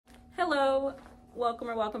Hello,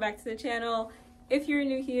 welcome back to the channel. If you're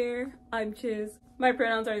new here, I'm Chiz. My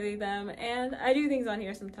pronouns are they, them, and I do things on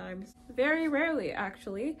here sometimes. Very rarely,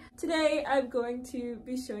 actually. Today, I'm going to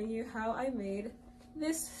be showing you how I made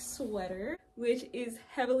this sweater, which is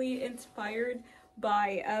heavily inspired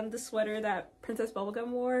by the sweater that Princess Bubblegum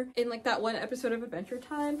wore in like that one episode of Adventure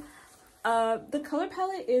Time. The color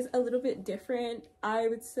palette is a little bit different. I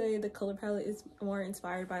would say the color palette is more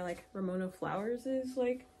inspired by like Ramona Flowers'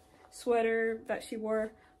 like sweater that she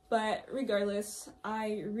wore, but regardless,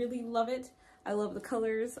 I really love it. I love the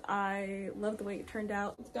colors. I love the way it turned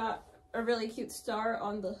out. It's got a really cute star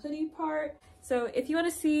on the hoodie part. So if you want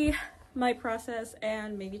to see my process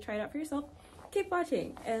and maybe try it out for yourself, keep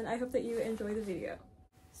watching, and I hope that you enjoy the video.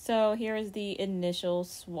 So here is the initial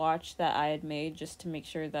swatch that I had made just to make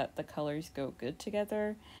sure that the colors go good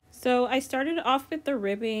together. So I started off with the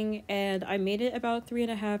ribbing and I made it about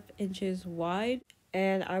 3.5 inches wide,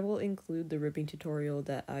 and I will include the ribbing tutorial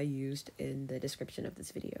that I used in the description of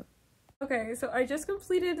this video. Okay, so I just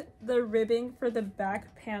completed the ribbing for the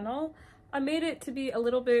back panel. I made it to be a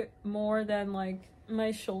little bit more than like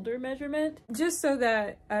my shoulder measurement, just so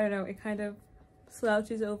that, I don't know, it kind of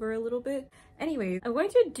slouches over a little bit. Anyways, I'm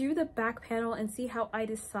going to do the back panel and see how I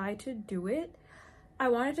decide to do it. I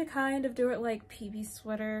wanted to kind of do it like PB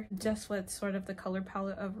sweater, just with sort of the color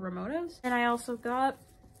palette of Ramona's. And I also got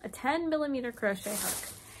a 10mm crochet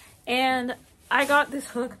hook. And I got this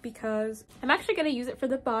hook because I'm actually going to use it for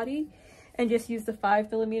the body and just use the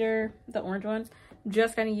 5mm, the orange one.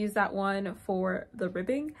 Just going to use that one for the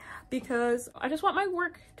ribbing because I just want my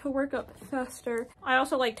work to work up faster. I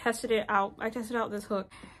also like tested it out. I tested out this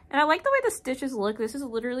hook and I like the way the stitches look. This is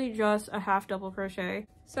literally just a half double crochet.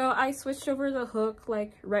 So I switched over the hook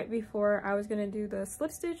like right before I was going to do the slip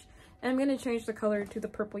stitch, and I'm going to change the color to the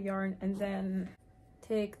purple yarn and then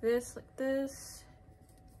take this like this,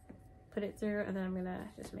 put it through, and then I'm going to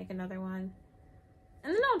just make another one.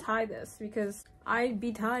 And then I'll tie this because I'd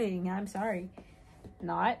be tying, I'm sorry.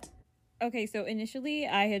 Not. Okay, so initially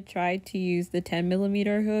I had tried to use the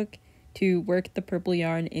 10mm hook to work the purple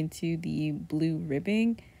yarn into the blue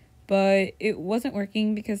ribbing, but it wasn't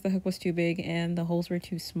working because the hook was too big and the holes were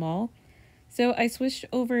too small. So I switched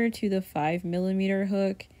over to the 5mm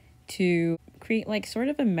hook to create like sort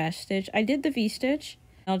of a mesh stitch. I did the V-stitch.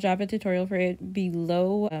 I'll drop a tutorial for it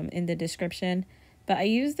below in the description, but I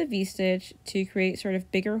used the V-stitch to create sort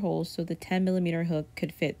of bigger holes so the 10mm hook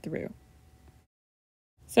could fit through.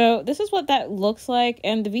 So this is what that looks like,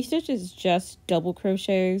 and the V-stitch is just double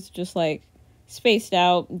crochets, just like spaced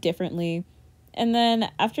out differently. And then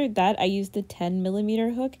after that I used the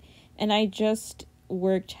 10mm hook and I just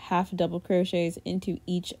worked half double crochets into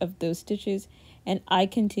each of those stitches, and I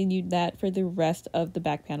continued that for the rest of the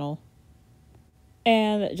back panel.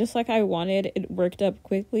 And just like I wanted, it worked up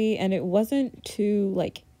quickly, and it wasn't too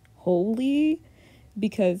like holey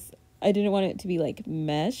because I didn't want it to be like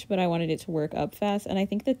mesh, but I wanted it to work up fast. And I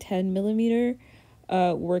think the 10mm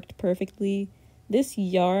worked perfectly. This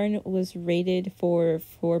yarn was rated for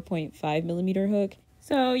 4.5mm hook,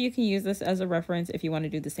 so you can use this as a reference if you want to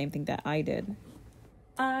do the same thing that I did.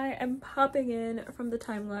 I am popping in from the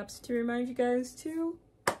time lapse to remind you guys to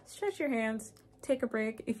stretch your hands, take a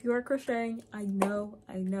break. If you are crocheting, I know,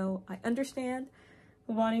 I understand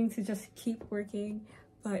wanting to just keep working,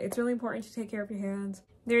 but it's really important to take care of your hands.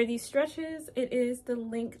 There are these stretches. It is the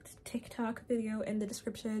linked TikTok video in the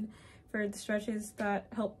description for the stretches that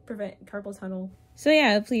help prevent carpal tunnel. So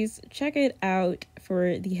yeah, please check it out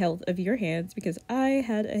for the health of your hands because I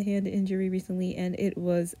had a hand injury recently and it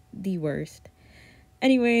was the worst.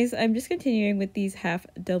 Anyways, I'm just continuing with these half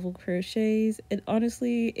double crochets, and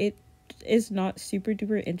honestly, it is not super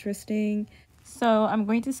duper interesting. So I'm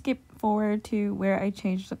going to skip forward to where I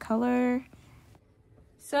changed the color.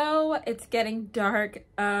 So it's getting dark.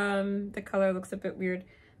 The color looks a bit weird,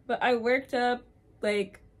 but I worked up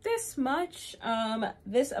like this much.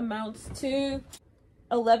 This amounts to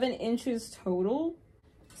 11 inches total.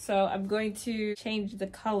 So I'm going to change the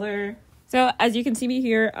color. So as you can see me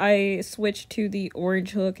here, I switched to the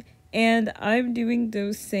orange hook, and I'm doing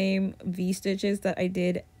those same V-stitches that I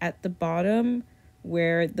did at the bottom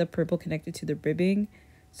where the purple connected to the ribbing.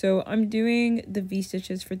 So I'm doing the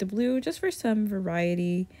V-stitches for the blue just for some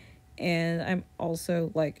variety, and I'm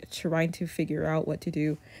also like trying to figure out what to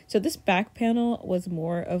do. So this back panel was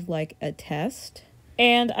more of like a test,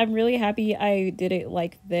 and I'm really happy I did it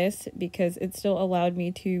like this because it still allowed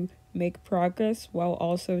me to make progress while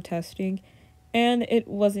also testing, and it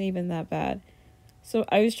wasn't even that bad. So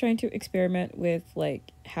I was trying to experiment with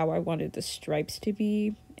like how I wanted the stripes to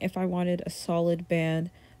be, if I wanted a solid band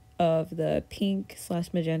of the pink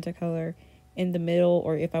 / magenta color in the middle,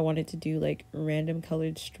 or if I wanted to do like random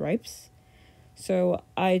colored stripes. So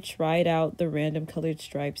I tried out the random colored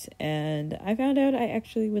stripes and I found out I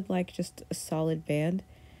actually would like just a solid band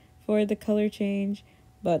for the color change,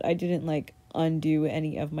 but I didn't like undo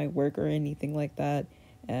any of my work or anything like that.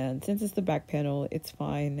 And since it's the back panel, it's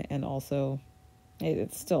fine. And also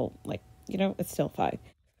it's still like, you know, it's still fine.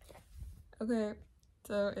 Okay,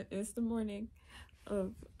 so it is the morning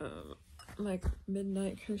of like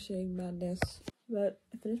midnight crocheting madness, but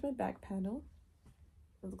I finished my back panel.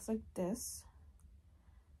 It looks like this.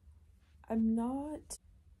 I'm not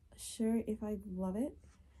sure if I love it,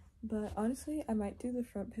 but honestly I might do the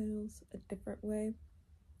front panels a different way,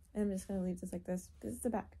 and I'm just gonna leave this like this. This is the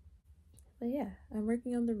back. But yeah, I'm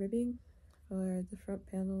working on the ribbing for the front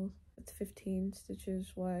panels. It's 15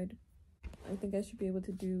 stitches wide. I think I should be able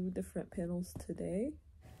to do the front panels today.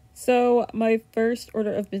 So my first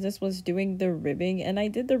order of business was doing the ribbing, and I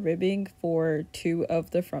did the ribbing for 2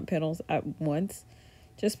 of the front panels at once,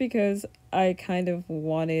 just because I kind of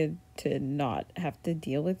wanted to not have to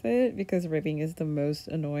deal with it, because ribbing is the most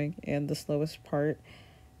annoying and the slowest part.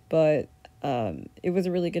 But it was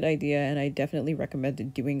a really good idea, and I definitely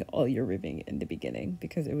recommended doing all your ribbing in the beginning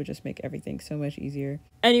because it would just make everything so much easier.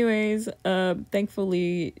 Anyways,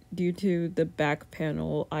 thankfully, due to the back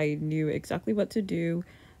panel, I knew exactly what to do.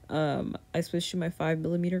 I switched to my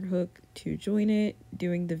 5mm hook to join it,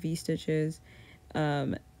 doing the V-stitches,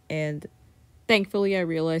 and thankfully I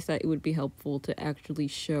realized that it would be helpful to actually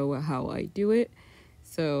show how I do it.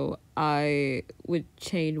 So I would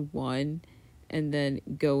chain 1 and then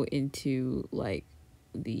go into like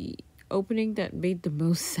the opening that made the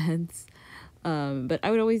most sense, but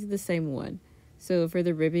I would always do the same one. So for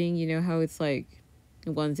the ribbing, you know how it's like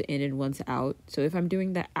one's in and one's out. So if I'm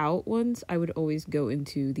doing the out ones, I would always go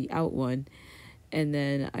into the out one, and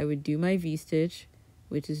then I would do my V-stitch,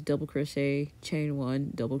 which is double crochet, chain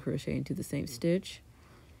 1, double crochet into the same stitch,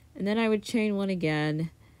 and then I would chain 1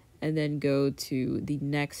 again and then go to the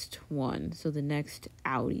next one, so the next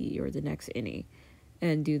outie or the next innie,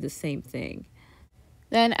 and do the same thing.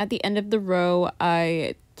 Then at the end of the row,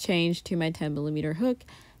 I change to my 10mm hook,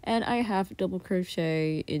 and I have double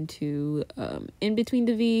crochet into in between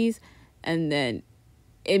the V's, and then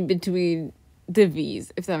in between the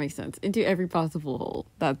V's, if that makes sense, into every possible hole.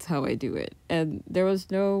 That's how I do it. And there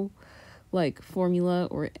was no like formula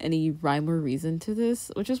or any rhyme or reason to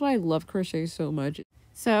this, which is why I love crochet so much.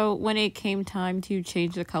 So when it came time to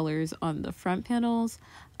change the colors on the front panels,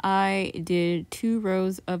 I did 2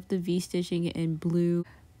 rows of the V-stitching in blue.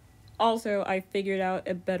 Also, I figured out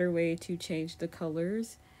a better way to change the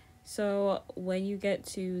colors. So when you get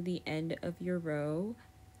to the end of your row,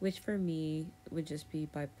 which for me would just be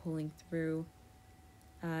by pulling through,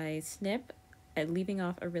 I snip and leaving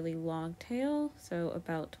off a really long tail, so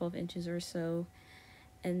about 12 inches or so,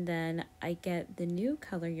 and then I get the new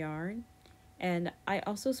color yarn, and I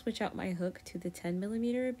also switch out my hook to the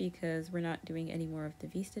 10mm because we're not doing any more of the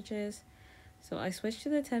V-stitches. So I switch to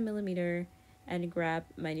the 10mm and grab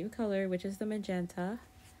my new color, which is the magenta,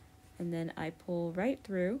 and then I pull right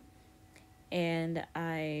through and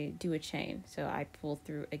I do a chain. So I pull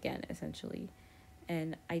through again essentially,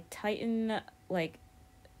 and I tighten, like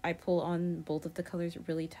I pull on both of the colors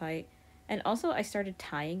really tight, and also I started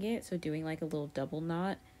tying it, so doing like a little double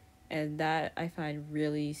knot, and that I find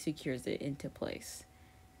really secures it into place.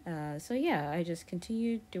 So yeah, I just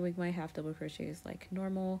continued doing my half double crochets like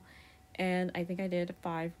normal, and I think I did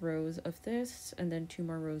 5 rows of this, and then 2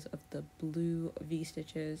 more rows of the blue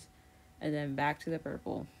V-stitches, and then back to the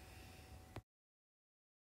purple.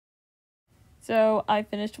 So I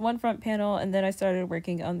finished one front panel, and then I started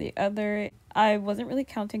working on the other. I wasn't really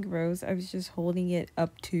counting rows, I was just holding it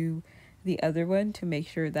up to the other one to make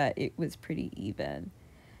sure that it was pretty even.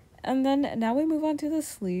 And then now we move on to the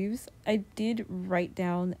sleeves. I did write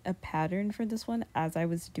down a pattern for this one as I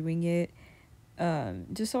was doing it,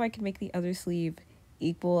 just so I could make the other sleeve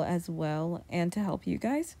equal as well, and to help you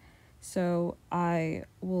guys. So I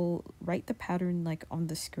will write the pattern like on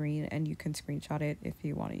the screen, and you can screenshot it if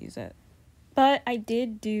you want to use it. But I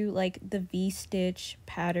did do like the V-stitch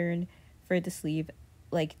pattern for the sleeve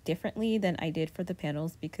like differently than I did for the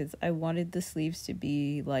panels, because I wanted the sleeves to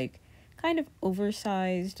be like kind of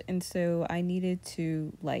oversized, and so I needed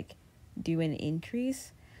to like do an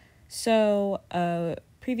increase. So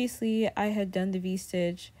previously I had done the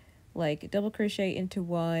V-stitch, like double crochet into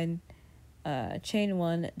 1, chain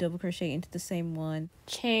 1, double crochet into the same one,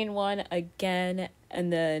 chain 1 again,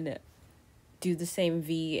 and then do the same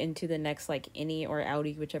V into the next like innie or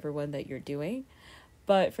outie, whichever one that you're doing.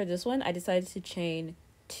 But for this one, I decided to chain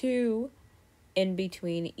 2 in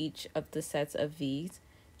between each of the sets of V's,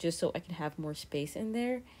 just so I can have more space in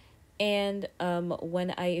there. And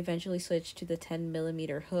when I eventually switched to the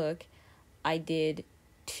 10mm hook, I did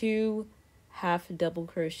 2 half double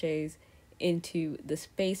crochets into the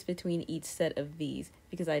space between each set of V's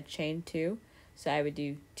because I chained 2, so I would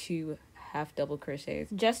do 2 half double crochets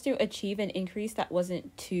just to achieve an increase that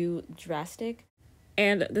wasn't too drastic.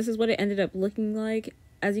 And this is what it ended up looking like.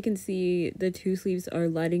 As you can see, the 2 sleeves are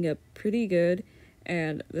lining up pretty good,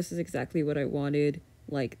 and this is exactly what I wanted.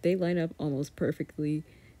 Like, they line up almost perfectly,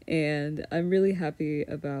 and I'm really happy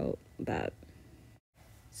about that.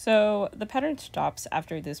 So the pattern stops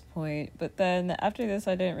after this point, but then after this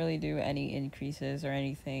I didn't really do any increases or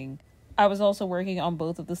anything. I was also working on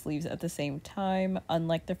both of the sleeves at the same time,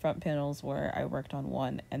 unlike the front panels where I worked on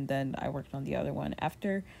one and then I worked on the other one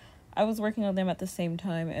after. I was working on them at the same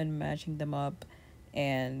time and matching them up,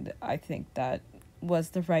 and I think that was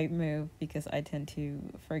the right move because I tend to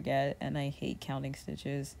forget and I hate counting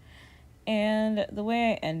stitches. And the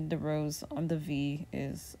way I end the rows on the V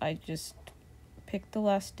is I just pick the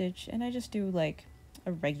last stitch and I just do like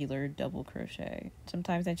a regular double crochet.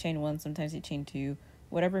 Sometimes I chain 1, sometimes I chain 2.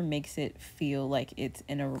 Whatever makes it feel like it's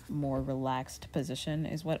in a more relaxed position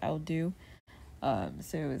is what I'll do.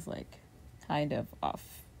 So it was like kind of off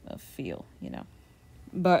of feel, you know.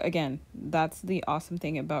 But again, that's the awesome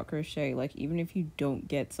thing about crochet. Like, even if you don't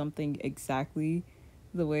get something exactly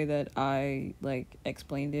the way that I like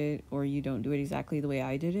explained it, or you don't do it exactly the way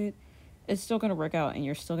I did it, it's still gonna work out and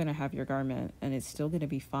you're still gonna have your garment and it's still gonna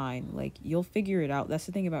be fine. Like, you'll figure it out. That's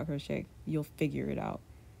the thing about crochet. You'll figure it out.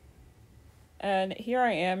 And here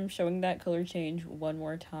I am showing that color change one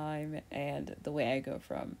more time and the way I go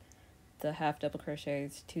from the half double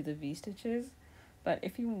crochets to the V stitches. But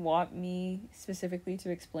if you want me specifically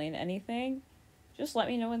to explain anything, just let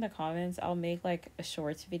me know in the comments. I'll make like a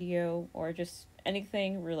shorts video or just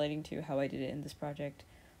anything relating to how I did it in this project.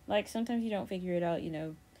 Like, sometimes you don't figure it out, you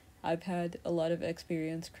know. I've had a lot of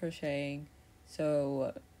experience crocheting,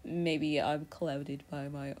 so maybe I'm clouded by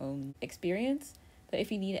my own experience. But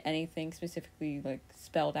if you need anything specifically like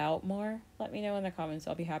spelled out more, let me know in the comments.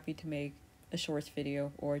 I'll be happy to make a shorts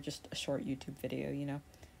video or just a short YouTube video, you know.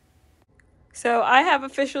 So I have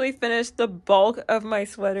officially finished the bulk of my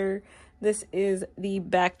sweater. This is the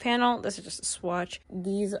back panel. This is just a swatch.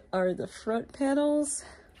 These are the front panels.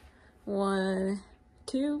 1,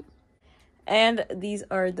 2. And these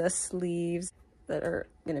are the sleeves that are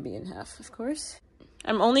going to be in half, of course.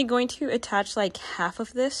 I'm only going to attach like half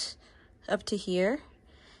of this up to here.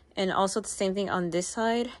 And also the same thing on this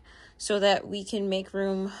side so that we can make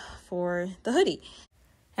room for the hoodie.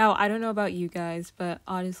 Now, I don't know about you guys, but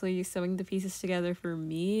honestly, sewing the pieces together for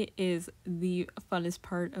me is the funnest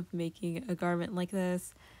part of making a garment like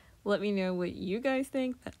this. Let me know what you guys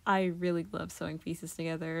think, but I really love sewing pieces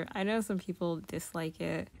together. I know some people dislike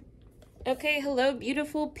it. Okay, hello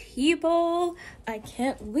beautiful people. I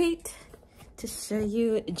can't wait to show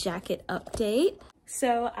you a jacket update.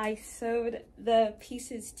 So I sewed the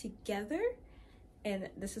pieces together and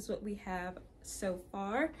this is what we have so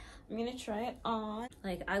far. I'm gonna try it on.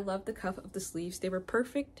 Like, I love the cuff of the sleeves. They were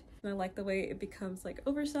perfect. And I like the way it becomes like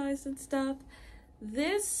oversized and stuff.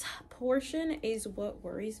 This portion is what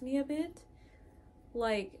worries me a bit.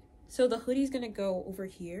 Like, so the hoodie's gonna go over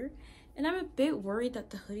here. And I'm a bit worried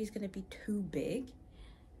that the hoodie's gonna be too big,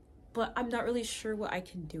 but I'm not really sure what I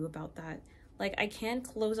can do about that. Like, I can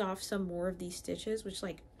close off some more of these stitches, which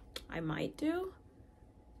like I might do.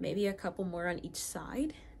 Maybe a couple more on each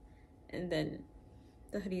side. And then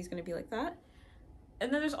the hoodie is gonna be like that.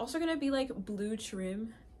 And then there's also gonna be like blue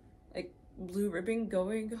trim, like blue ribbon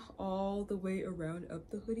going all the way around up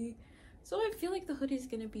the hoodie. So I feel like the hoodie is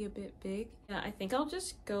gonna be a bit big. Yeah, I think I'll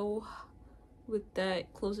just go with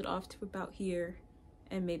that, close it off to about here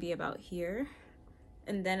and maybe about here,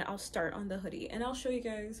 and then I'll start on the hoodie and I'll show you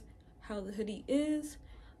guys how the hoodie is.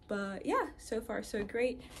 But yeah, so far so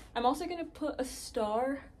great. I'm also gonna put a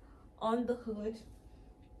star on the hood,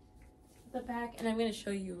 the back, and I'm gonna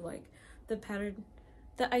show you like the pattern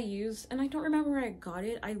that I use, and I don't remember where I got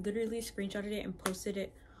it. I literally screenshotted it and posted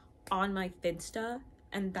it on my Finsta,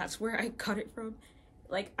 and that's where I got it from.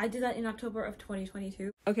 Like, I did that in October of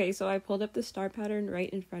 2022. Okay, so I pulled up the star pattern right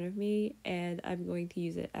in front of me, and I'm going to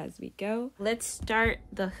use it as we go. Let's start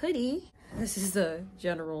the hoodie. This is the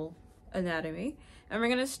general anatomy. And we're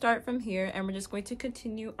going to start from here, and we're just going to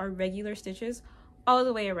continue our regular stitches all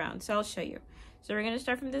the way around. So I'll show you. So we're going to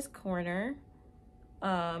start from this corner.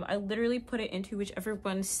 I literally put it into whichever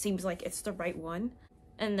one seems like it's the right one.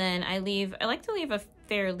 And then I like to leave a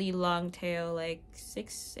fairly long tail, like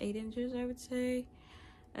 6-8 inches, I would say.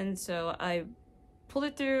 And so I pulled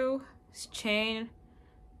it through, chain,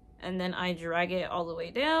 and then I drag it all the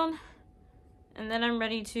way down, and then I'm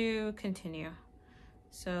ready to continue.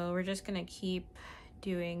 So we're just gonna keep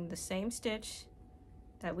doing the same stitch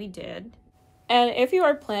that we did. And if you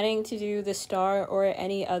are planning to do the star or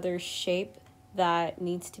any other shape that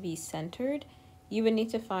needs to be centered, you would need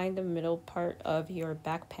to find the middle part of your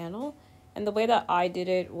back panel. And the way that I did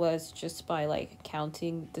it was just by like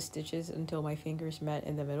counting the stitches until my fingers met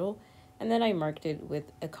in the middle. And then I marked it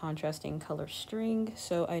with a contrasting color string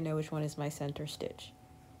so I know which one is my center stitch.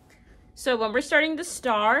 So when we're starting the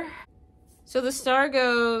star, so the star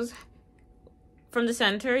goes from the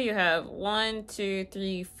center, you have 1, 2,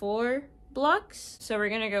 3, 4 blocks. So we're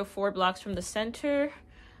gonna go 4 blocks from the center.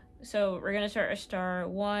 So we're gonna start our star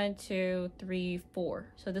 1, 2, 3, 4.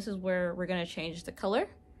 So this is where we're gonna change the color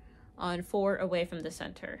on 4 away from the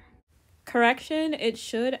center. Correction, it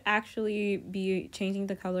should actually be changing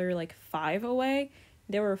the color like 5 away.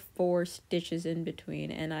 There were 4 stitches in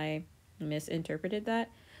between and I misinterpreted that.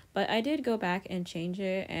 But I did go back and change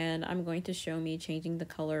it, and I'm going to show me changing the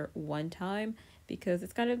color one time because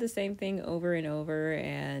it's kind of the same thing over and over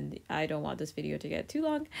and I don't want this video to get too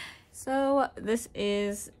long. So this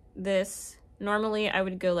is this. Normally I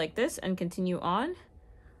would go like this and continue on,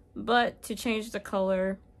 but to change the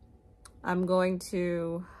color, I'm going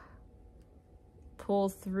to pull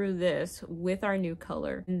through this with our new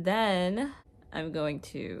color. And then I'm going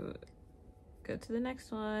to go to the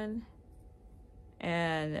next one.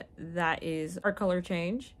 And that is our color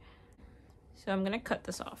change. So I'm gonna cut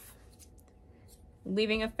this off,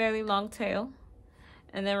 leaving a fairly long tail.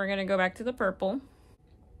 And then we're gonna go back to the purple.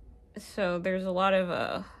 So there's a lot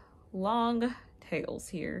of long tails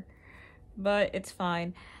here, but it's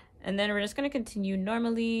fine. And then we're just gonna continue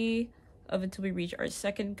normally up until we reach our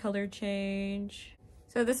second color change.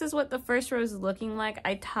 So this is what the first row is looking like.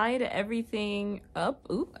 I tied everything up,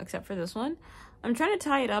 except for this one. I'm trying to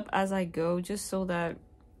tie it up as I go just so that,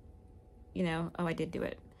 you know, I did do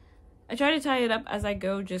it. I try to tie it up as I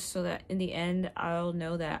go just so that in the end, I'll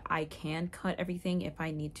know that I can cut everything if I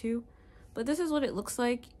need to. But this is what it looks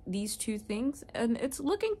like, these two things, and it's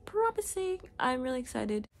looking promising. I'm really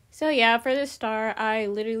excited. So yeah, for this star, I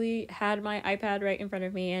literally had my iPad right in front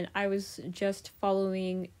of me and I was just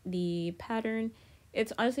following the pattern.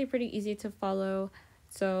 It's honestly pretty easy to follow,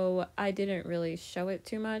 so I didn't really show it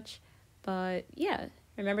too much. But yeah,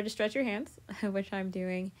 remember to stretch your hands, which I'm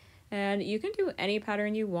doing. And you can do any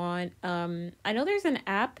pattern you want. I know there's an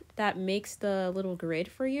app that makes the little grid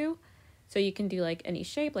for you. So you can do like any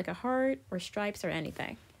shape, like a heart or stripes or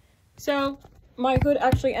anything. So my hood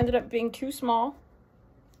actually ended up being too small.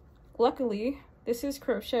 Luckily, this is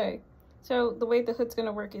crochet. So the way the hood's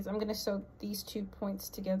gonna work is I'm gonna sew these 2 points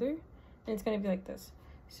together and it's gonna be like this.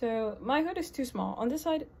 So my hood is too small. On this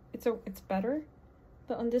side, it's better.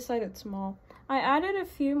 But on this side it's small. I added a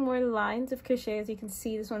few more lines of crochet. As you can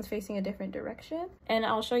see, this one's facing a different direction, and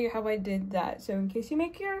I'll show you how I did that. So in case you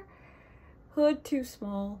make your hood too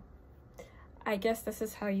small, I guess this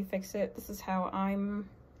is how you fix it. This is how I'm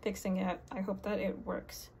fixing it. I hope that it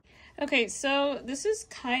works. Okay, so this is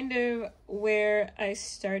kind of where I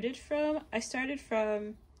started from. I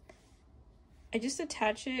just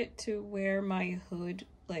attach it to where my hood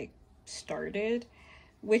like started,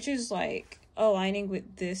 which is like aligning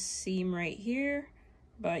with this seam right here,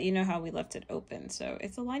 but you know how we left it open, so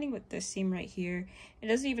it's aligning with this seam right here. It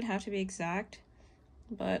doesn't even have to be exact,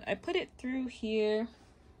 but I put it through here,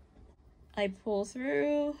 I pull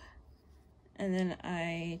through, and then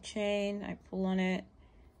I chain, I pull on it,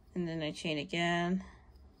 and then I chain again,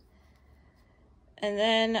 and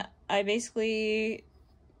then I basically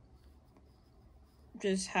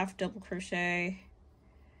just half double crochet,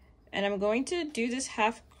 and I'm going to do this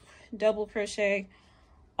half double crochet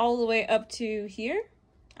all the way up to here.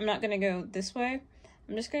 I'm not gonna go this way.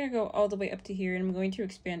 I'm just gonna go all the way up to here, and I'm going to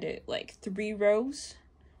expand it like 3 rows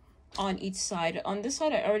on each side. On this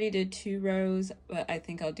side I already did 2 rows, but I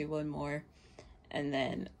think I'll do 1 more, and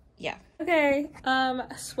then yeah. Okay,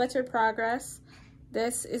 sweater progress.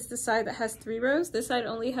 This is the side that has 3 rows. This side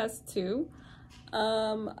only has 2. I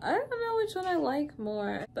don't know which one I like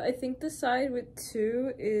more, but I think the side with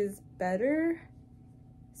 2 is better.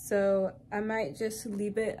 So I might just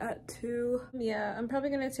leave it at 2. Yeah, I'm probably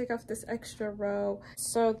gonna take off this extra row.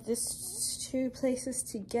 So this 2 places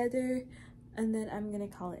together, and then I'm gonna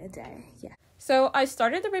call it a day. Yeah. So I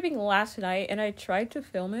started the ribbing last night and I tried to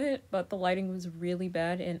film it, but the lighting was really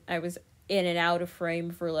bad and I was in and out of frame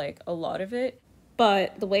for like a lot of it.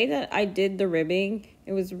 But the way that I did the ribbing,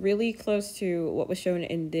 it was really close to what was shown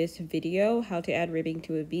in this video, how to add ribbing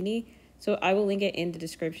to a beanie. So I will link it in the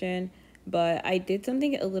description. But I did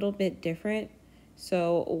something a little bit different.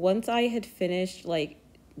 So once I had finished like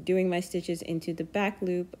doing my stitches into the back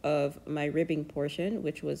loop of my ribbing portion,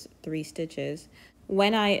 which was 3 stitches.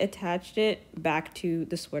 When I attached it back to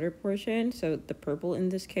the sweater portion, so the purple in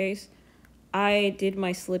this case, I did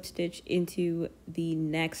my slip stitch into the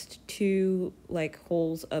next 2 like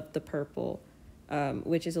holes of the purple,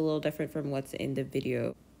 which is a little different from what's in the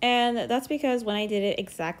video. And that's because when I did it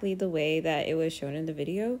exactly the way that it was shown in the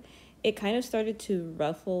video, it kind of started to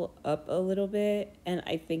ruffle up a little bit, and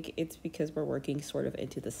I think it's because we're working sort of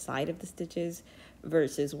into the side of the stitches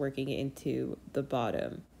versus working into the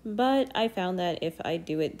bottom. But I found that if I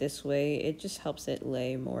do it this way, it just helps it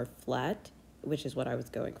lay more flat, which is what I was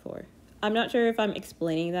going for. I'm not sure if I'm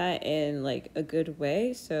explaining that in like a good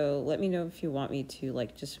way, so let me know if you want me to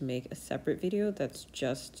like just make a separate video that's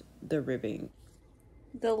just the ribbing.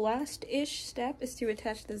 The last-ish step is to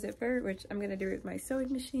attach the zipper, which I'm gonna do with my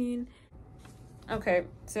sewing machine. Okay,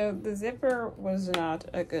 so the zipper was not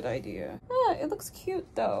a good idea. Ah, it looks cute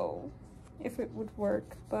though, if it would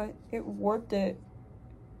work, but it warped it.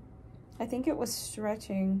 I think it was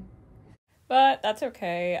stretching. But that's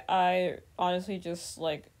okay. I honestly just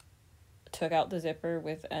like took out the zipper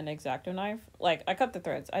with an X-Acto knife. Like, I cut the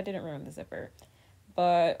threads. I didn't ruin the zipper.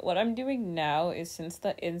 But what I'm doing now is, since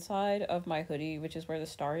the inside of my hoodie, which is where the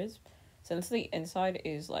star is, since the inside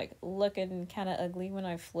is like looking kind of ugly when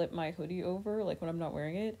I flip my hoodie over, like when I'm not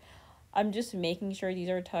wearing it, I'm just making sure these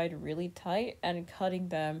are tied really tight and cutting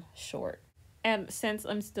them short. And since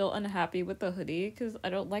I'm still unhappy with the hoodie because I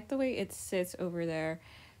don't like the way it sits over there,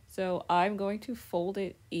 so I'm going to fold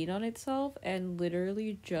it in on itself and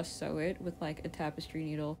literally just sew it with like a tapestry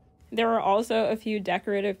needle. There are also a few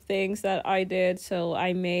decorative things that I did. So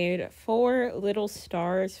I made 4 little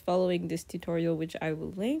stars following this tutorial, which I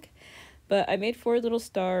will link. But I made 4 little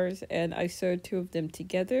stars and I sewed 2 of them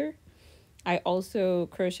together. I also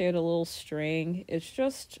crocheted a little string. It's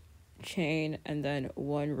just chain and then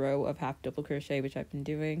 1 row of half double crochet, which I've been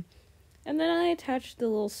doing. And then I attached the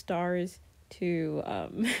little stars to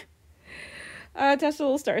I attached the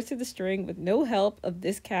little stars to the string with no help of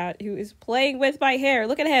this cat who is playing with my hair.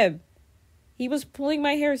 Look at him. He was pulling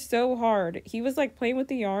my hair so hard. He was like playing with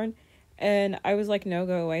the yarn and I was like, no,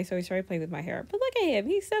 go away. So he started playing with my hair. But look at him.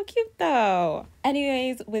 He's so cute though.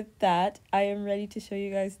 Anyways, with that, I am ready to show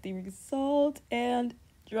you guys the result. And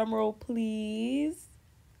drumroll please.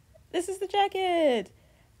 This is the jacket.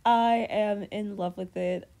 I am in love with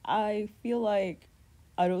it. I feel like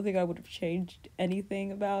I don't think I would have changed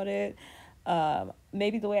anything about it.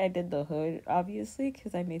 Maybe the way I did the hood, obviously,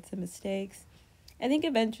 because I made some mistakes. I think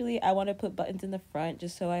eventually I want to put buttons in the front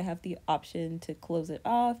just so I have the option to close it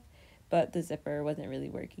off, but the zipper wasn't really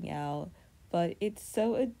working out. But it's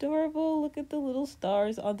so adorable. Look at the little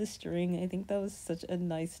stars on the string. I think that was such a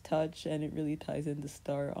nice touch, and it really ties in the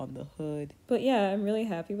star on the hood. But yeah, I'm really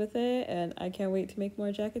happy with it, and I can't wait to make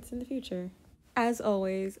more jackets in the future. As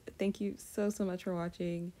always, thank you so much for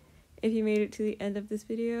watching. If you made it to the end of this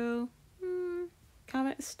video,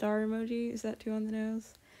 comment a star emoji. Is that too on the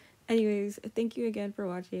nose? Anyways, thank you again for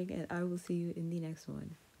watching, and I will see you in the next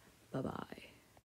one. Bye-bye.